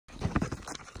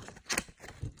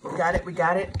got it, we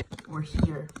got it. We're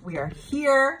here, we are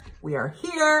here, we are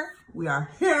here, we are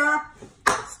here.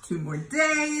 It's 2 more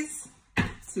days,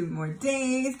 2 more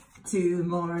days, 2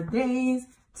 more days,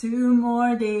 2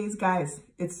 more days. Guys,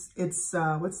 it's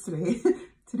what's today?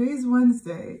 Today's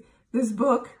Wednesday. This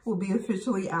book will be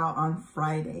officially out on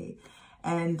Friday.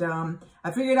 And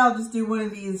I figured I'll just do one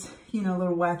of these, you know,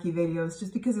 little wacky videos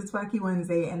just because it's Wacky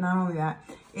Wednesday. And not only that,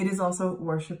 it is also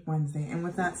Worship Wednesday. And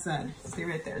with that said, stay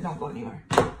right there. Don't go anywhere.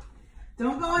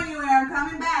 Don't go anywhere. I'm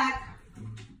coming back.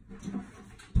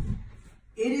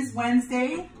 It is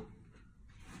Wednesday.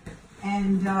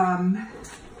 And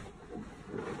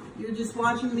you're just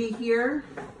watching me here.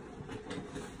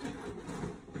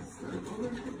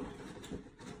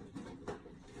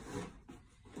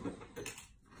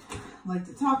 I like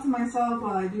to talk to myself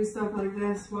while I do stuff like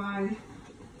this. Why?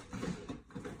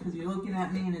 Because you're looking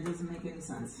at me and it doesn't make any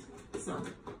sense. So,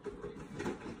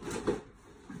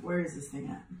 where is this thing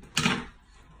at?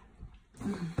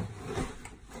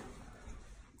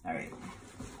 All right.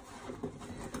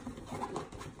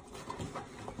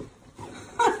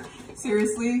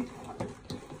 Seriously?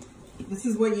 This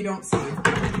is what you don't see.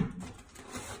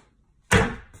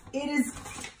 It is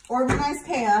organized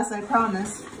chaos, I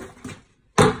promise.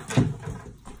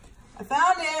 I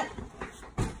found it.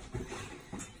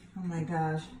 Oh my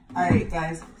gosh. All right,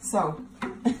 guys. So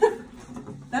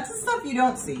that's the stuff you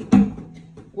don't see.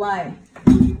 Why?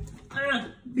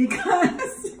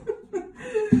 Because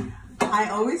I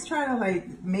always try to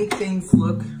like make things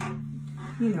look,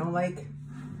 you know, like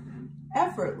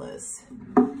effortless.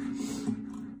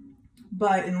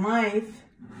 But in life,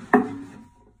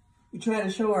 we try to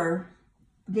show our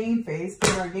game face,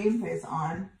 put our game face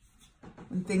on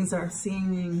when things are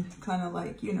seeming kind of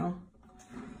like, you know,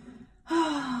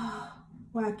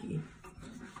 wacky.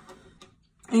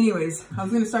 Anyways, I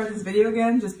was going to start this video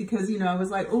again just because, you know, I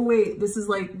was like, oh wait, this has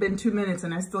like been 2 minutes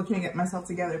and I still can't get myself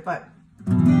together, but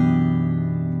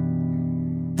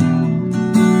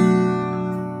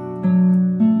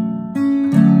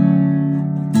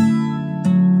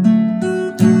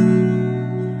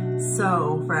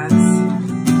so friends,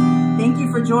 thank you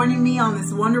for joining me on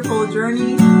this wonderful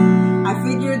journey. I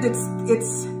figured it's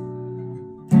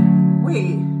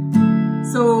wait,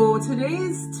 so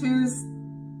today's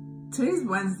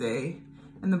Wednesday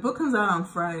and the book comes out on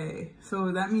Friday.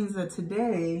 So that means that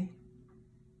today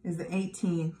is the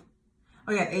 18th.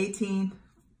 Oh yeah, 18th,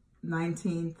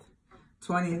 19th,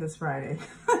 20th is Friday.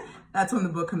 That's when the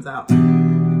book comes out.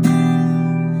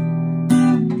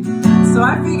 So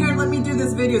I figured let me do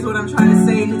this video is what I'm trying to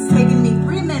say. And it's taken me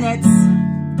 3 minutes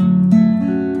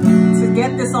to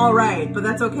get this all right, but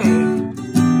that's okay.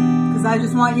 Because I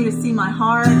just want you to see my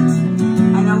heart.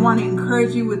 And I want to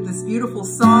encourage you with this beautiful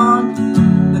song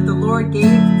that the Lord gave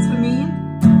to me.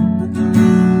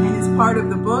 And it's part of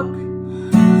the book.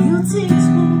 You teach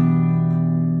me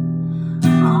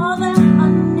all that I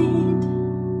need.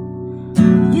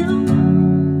 You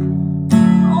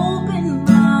open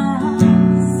my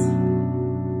eyes.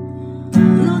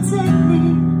 You take me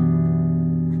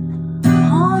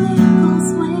on eagle's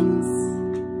wings.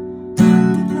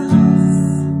 Because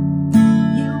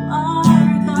you are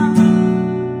God.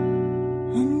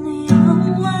 And even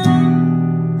when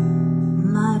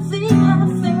my feet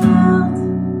have failed,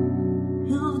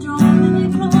 you've drawn me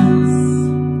close.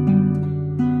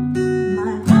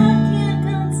 My heart can't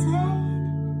contain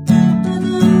the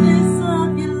goodness of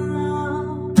your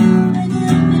love, the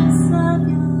goodness of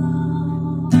your love.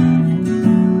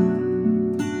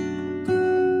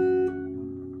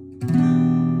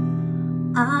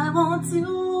 I want to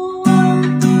walk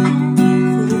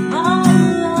in my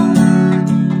love,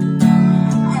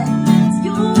 and it's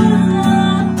your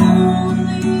love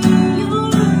only, your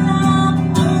love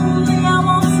only. I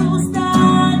want to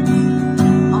stand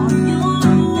on your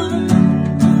word,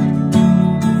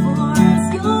 for it's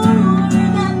your word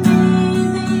that made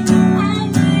me,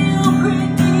 and you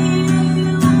create me.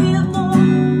 You give more,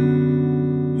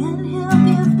 and he'll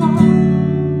give more,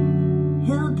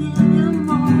 he'll give you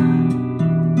more.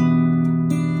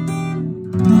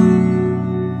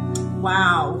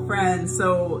 Wow, friends.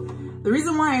 So the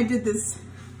reason why I did this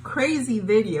crazy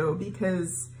video,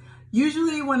 because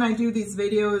usually when I do these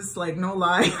videos, like no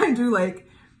lie, I do like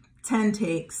 10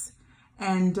 takes.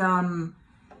 And,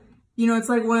 you know, it's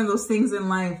like one of those things in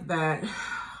life that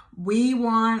we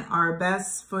want our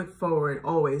best foot forward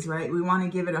always, right? We want to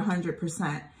give it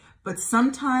 100%. But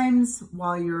sometimes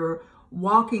while you're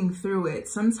walking through it,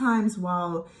 sometimes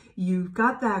while you've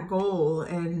got that goal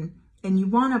and you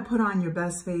want to put on your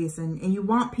best face and you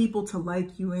want people to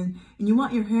like you and you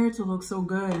want your hair to look so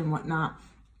good and whatnot,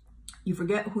 you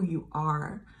forget who you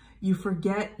are. you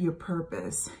forget your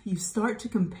purpose. You start to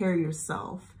compare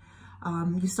yourself.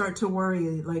 You start to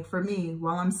worry. Like for me,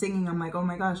 while I'm singing, I'm like, oh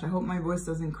my gosh, I hope my voice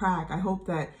doesn't crack. I hope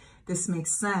that this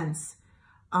makes sense.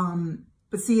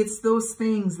 But see, it's those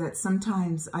things that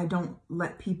sometimes I don't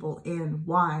let people in.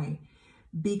 Why?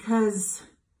 Because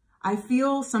I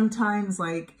feel sometimes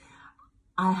like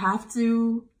I have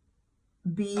to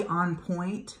be on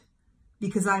point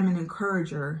because I'm an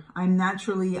encourager.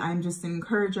 I'm just an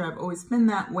encourager. I've always been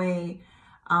that way.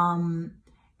 And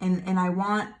I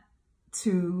want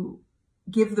to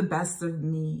give the best of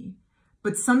me.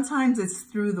 But sometimes it's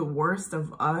through the worst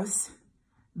of us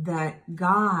that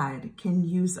God can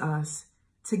use us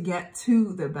to get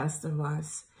to the best of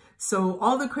us. So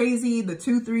all the crazy, the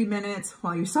 2-3 minutes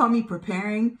while you saw me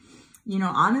preparing, you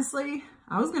know, honestly,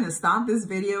 I was going to stop this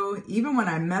video even when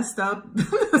I messed up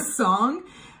the song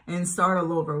and start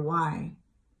all over. Why?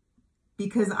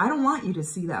 Because I don't want you to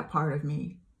see that part of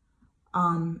me.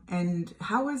 And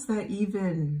how is that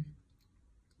even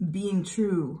being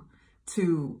true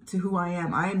to who I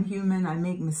am? I am human. I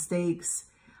make mistakes.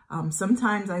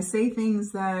 Sometimes I say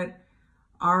things that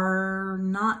are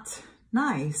not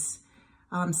nice.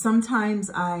 Sometimes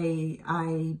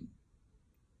I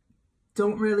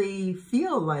don't really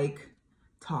feel like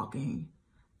talking,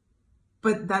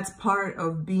 but that's part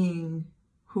of being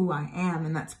who I am.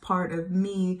 And that's part of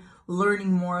me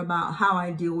learning more about how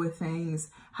I deal with things,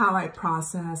 how I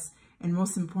process, and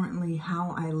most importantly,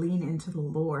 how I lean into the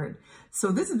Lord.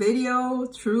 So this video,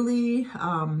 truly,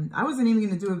 I wasn't even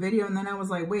going to do a video. And then I was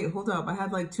like, wait, hold up. I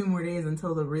have like 2 more days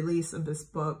until the release of this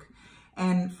book.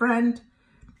 And friend,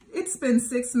 it's been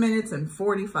 6 minutes and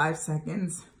 45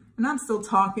 seconds and I'm still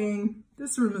talking.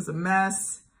 This room is a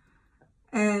mess.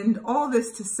 And all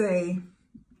this to say,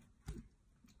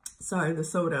 sorry, the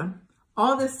soda,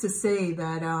 all this to say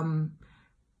that,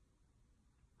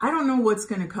 I don't know what's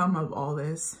going to come of all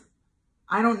this.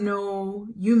 I don't know,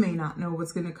 you may not know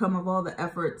what's going to come of all the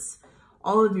efforts,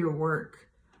 all of your work,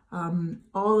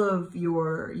 all of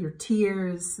your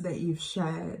tears that you've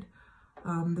shed,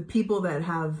 the people that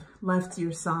have left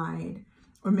your side,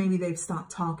 or maybe they've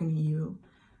stopped talking to you.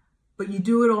 But you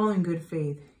do it all in good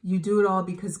faith. You do it all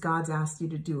because God's asked you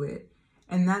to do it.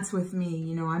 And that's with me.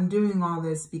 You know, I'm doing all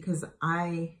this because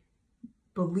I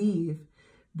believe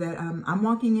that I'm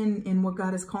walking in what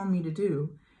God has called me to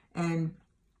do. And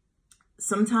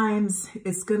sometimes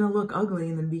it's going to look ugly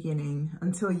in the beginning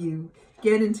until you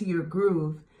get into your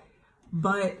groove.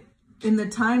 But in the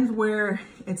times where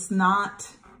it's not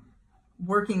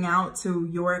working out to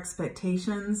your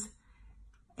expectations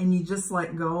and you just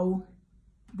let go,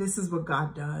 this is what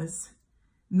God does.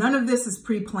 None of this is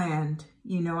pre-planned.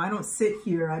 You know, I don't sit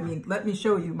here. I mean, let me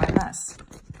show you my mess.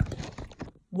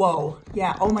 Whoa.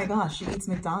 Yeah. Oh my gosh. She eats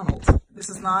McDonald's. This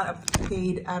is not a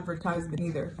paid advertisement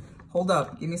either. Hold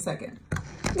up. Give me a second.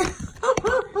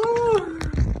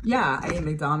 Yeah, I eat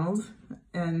McDonald's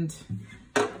and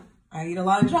I eat a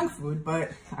lot of junk food,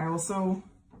 but I also,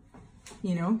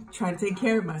 you know, try to take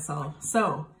care of myself.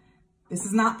 So this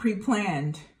is not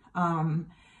pre-planned.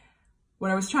 What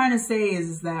I was trying to say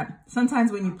is that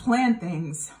sometimes when you plan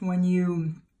things, when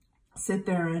you sit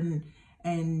there and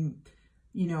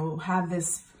you know, have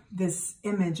this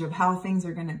image of how things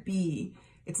are going to be,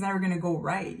 it's never going to go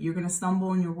right. You're going to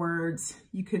stumble in your words.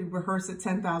 You could rehearse it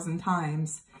 10,000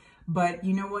 times. But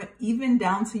you know what? Even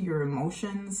down to your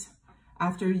emotions,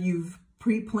 after you've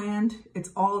pre-planned, it's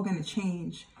all going to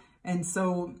change. And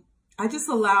so I just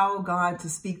allow God to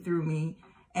speak through me.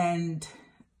 And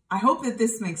I hope that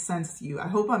this makes sense to you. I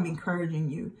hope I'm encouraging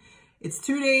you. It's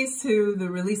 2 days to the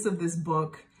release of this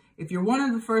book. If you're one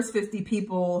of the first 50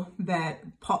 people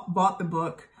that bought the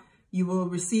book, you will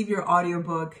receive your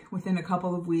audiobook within a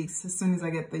couple of weeks as soon as I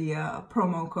get the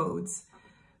promo codes.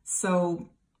 So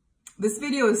this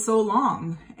video is so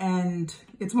long and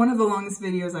it's one of the longest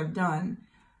videos I've done.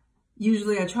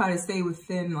 Usually I try to stay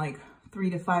within like 3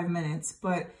 to 5 minutes,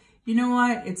 but you know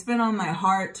what? It's been on my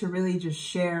heart to really just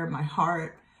share my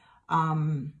heart,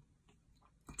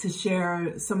 to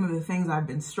share some of the things I've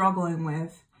been struggling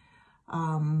with.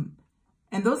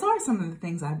 And those are some of the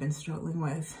things I've been struggling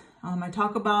with. I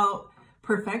talk about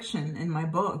perfection in my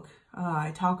book.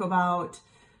 I talk about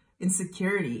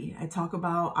insecurity. I talk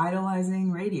about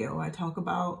idolizing radio. I talk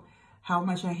about how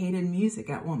much I hated music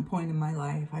at one point in my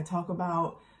life. I talk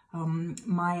about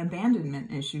my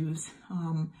abandonment issues.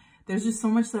 There's just so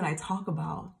much that I talk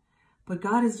about. But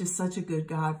God is just such a good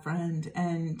God, friend.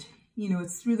 And, you know,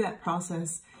 it's through that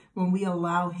process when we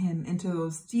allow him into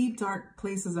those deep, dark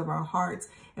places of our hearts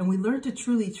and we learn to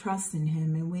truly trust in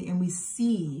him and we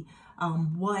see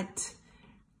what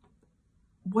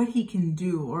he can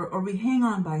do, or we hang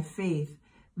on by faith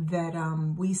that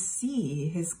we see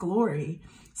his glory.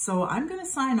 So I'm going to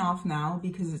sign off now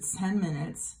because it's 10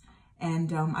 minutes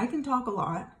and I can talk a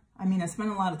lot. I mean, I spend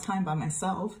a lot of time by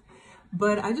myself,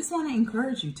 but I just want to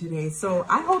encourage you today. So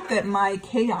I hope that my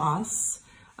chaos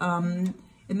in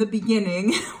the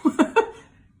beginning,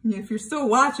 if you're still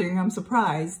watching, I'm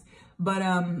surprised, but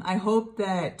I hope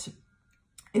that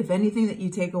if anything that you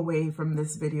take away from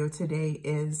this video today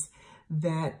is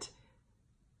that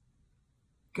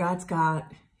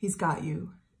he's got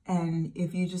you. And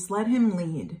if you just let him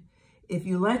lead, if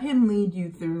you let him lead you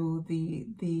through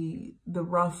the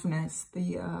roughness,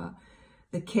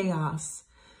 the chaos,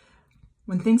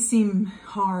 when things seem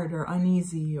hard or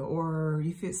uneasy, or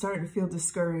you start to feel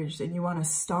discouraged and you want to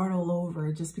start all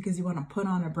over just because you want to put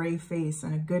on a brave face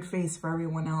and a good face for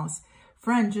everyone else,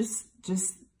 friend, just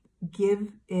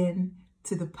give in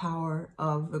to the power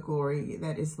of the glory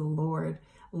that is the Lord.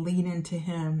 Lean into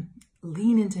him,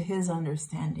 lean into his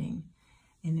understanding,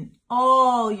 and in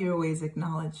all your ways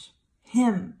acknowledge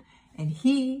him, and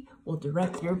he will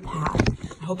direct your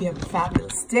path. I hope you have a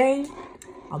fabulous day.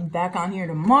 I'll be back on here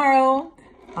tomorrow.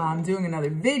 I'm doing another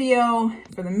video.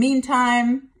 For the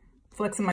meantime, flexing my